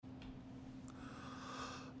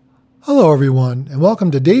Hello, everyone, and welcome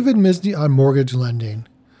to David Misny on Mortgage Lending.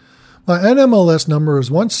 My NMLS number is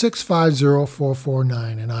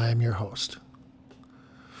 1650449, and I am your host.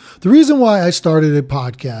 The reason why I started a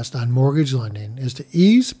podcast on mortgage lending is to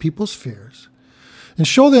ease people's fears and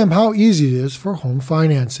show them how easy it is for home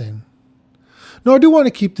financing. Now, I do want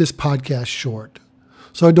to keep this podcast short,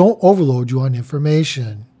 so I don't overload you on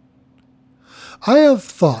information. I have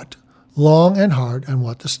thought long and hard on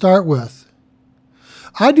what to start with.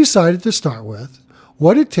 I decided to start with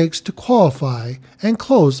what it takes to qualify and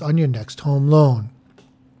close on your next home loan.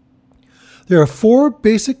 There are 4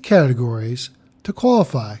 basic categories to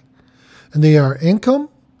qualify, and they are income,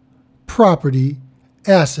 property,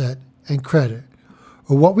 asset, and credit,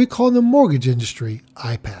 or what we call in the mortgage industry,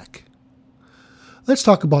 IPAC. Let's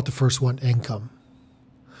talk about the first one, income.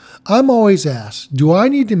 I'm always asked, do I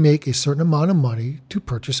need to make a certain amount of money to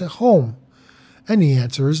purchase a home? And the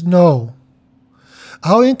answer is no.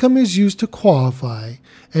 How income is used to qualify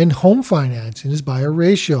and home financing is by a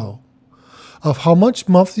ratio of how much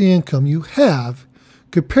monthly income you have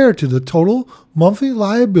compared to the total monthly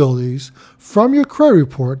liabilities from your credit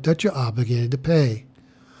report that you're obligated to pay.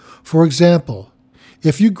 For example,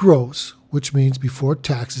 if you gross, which means before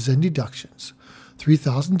taxes and deductions,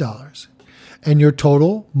 $3,000, and your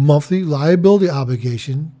total monthly liability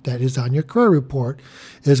obligation that is on your credit report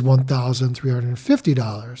is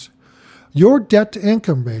 $1,350, your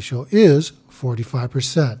debt-to-income ratio is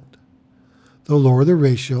 45%. The lower the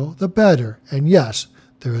ratio, the better, and yes,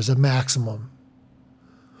 there is a maximum.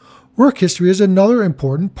 Work history is another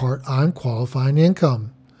important part on qualifying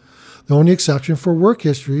income. The only exception for work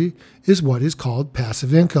history is what is called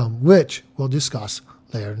passive income, which we'll discuss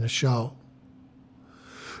later in the show.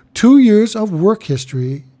 2 years of work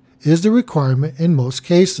history is the requirement in most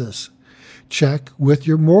cases. Check with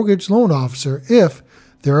your mortgage loan officer if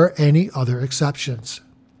there are any other exceptions.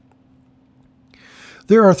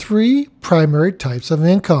 There are 3 primary types of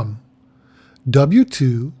income: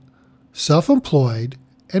 W-2, self-employed,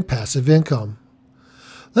 and passive income.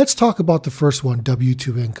 Let's talk about the first one,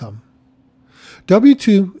 W-2 income.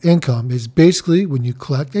 W-2 income is basically when you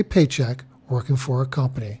collect a paycheck working for a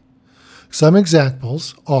company. Some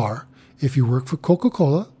examples are if you work for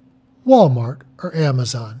Coca-Cola, Walmart, or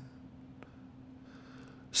Amazon.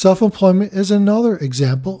 Self-employment is another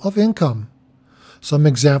example of income. Some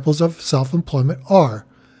examples of self-employment are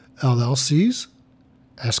LLCs,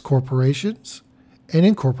 S corporations, and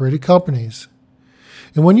incorporated companies.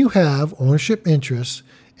 And when you have ownership interests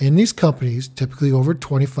in these companies, typically over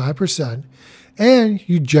 25%, and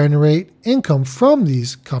you generate income from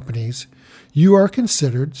these companies, you are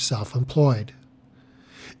considered self-employed.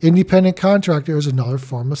 Independent contractor is another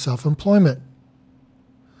form of self-employment.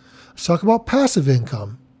 Let's talk about passive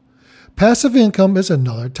income. Passive income is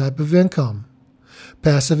another type of income.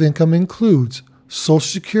 Passive income includes Social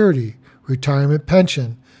Security, retirement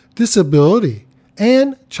pension, disability,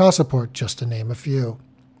 and child support, just to name a few.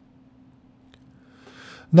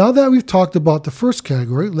 Now that we've talked about the first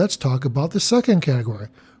category, let's talk about the second category,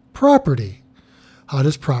 property. How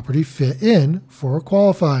does property fit in for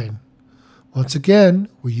qualifying? Once again,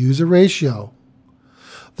 we use a ratio.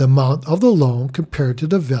 The amount of the loan compared to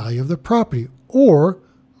the value of the property, or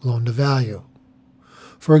loan to value.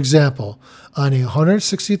 For example, on a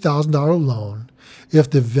 $160,000 loan, if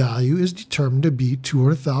the value is determined to be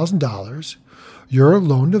 $200,000, your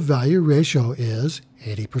loan to value ratio is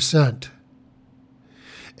 80%.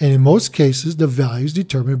 And in most cases, the value is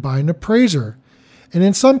determined by an appraiser, and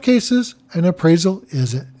in some cases, an appraisal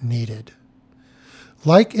isn't needed.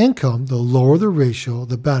 Like income, the lower the ratio,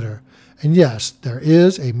 the better. And yes, there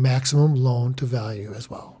is a maximum loan to value as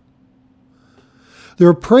well. The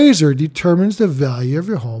appraiser determines the value of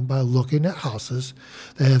your home by looking at houses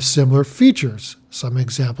that have similar features. Some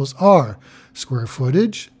examples are square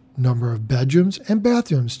footage, number of bedrooms and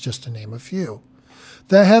bathrooms, just to name a few,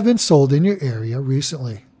 that have been sold in your area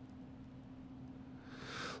recently.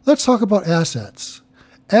 Let's talk about assets.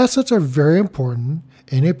 Assets are very important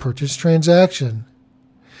in a purchase transaction.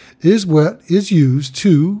 It is what is used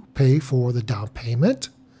to pay for the down payment,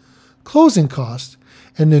 closing costs,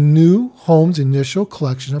 and the new home's initial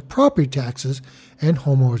collection of property taxes and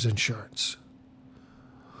homeowners insurance.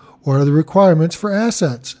 What are the requirements for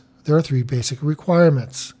assets? There are 3 basic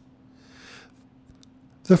requirements.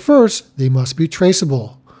 The first, they must be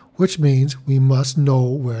traceable, which means we must know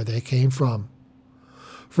where they came from.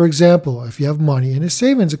 For example, if you have money in a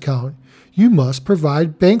savings account, you must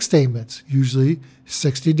provide bank statements, usually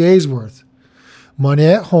 60 days worth. Money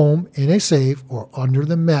at home in a safe or under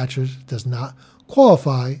the mattress does not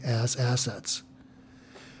qualify as assets.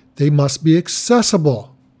 They must be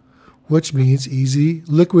accessible, which means easily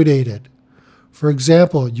liquidated. For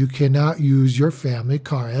example, you cannot use your family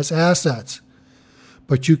car as assets,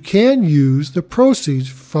 but you can use the proceeds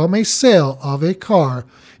from a sale of a car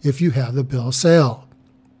if you have the bill of sale.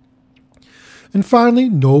 And finally,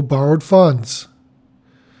 no borrowed funds.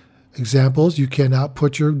 Examples, you cannot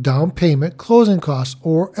put your down payment, closing costs,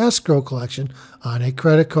 or escrow collection on a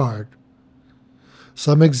credit card.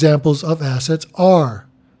 Some examples of assets are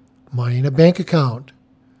money in a bank account,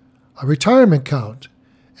 a retirement account,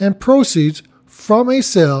 and proceeds from a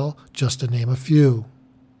sale, just to name a few.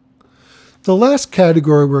 The last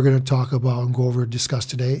category we're going to talk about and go over and discuss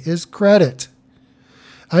today is credit.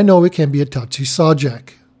 I know it can be a touchy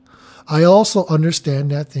subject. I also understand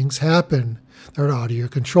that things happen that are out of your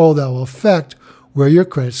control that will affect where your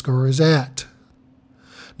credit score is at.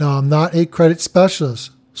 Now, I'm not a credit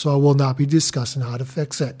specialist, so I will not be discussing how to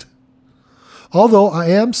fix it. Although I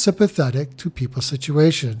am sympathetic to people's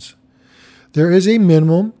situations. There is a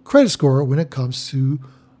minimum credit score when it comes to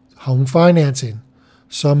home financing.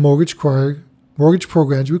 Some mortgage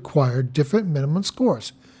programs require different minimum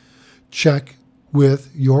scores. Check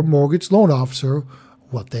with your mortgage loan officer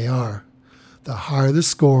what they are. The higher the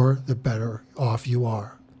score, the better off you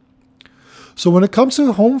are. So when it comes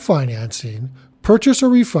to home financing, purchase or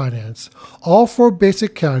refinance, all four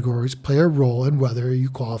basic categories play a role in whether you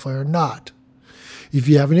qualify or not. If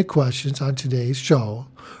you have any questions on today's show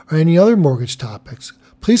or any other mortgage topics,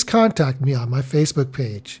 please contact me on my Facebook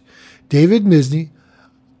page, David Misny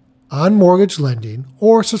on Mortgage Lending,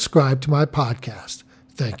 or subscribe to my podcast.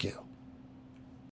 Thank you.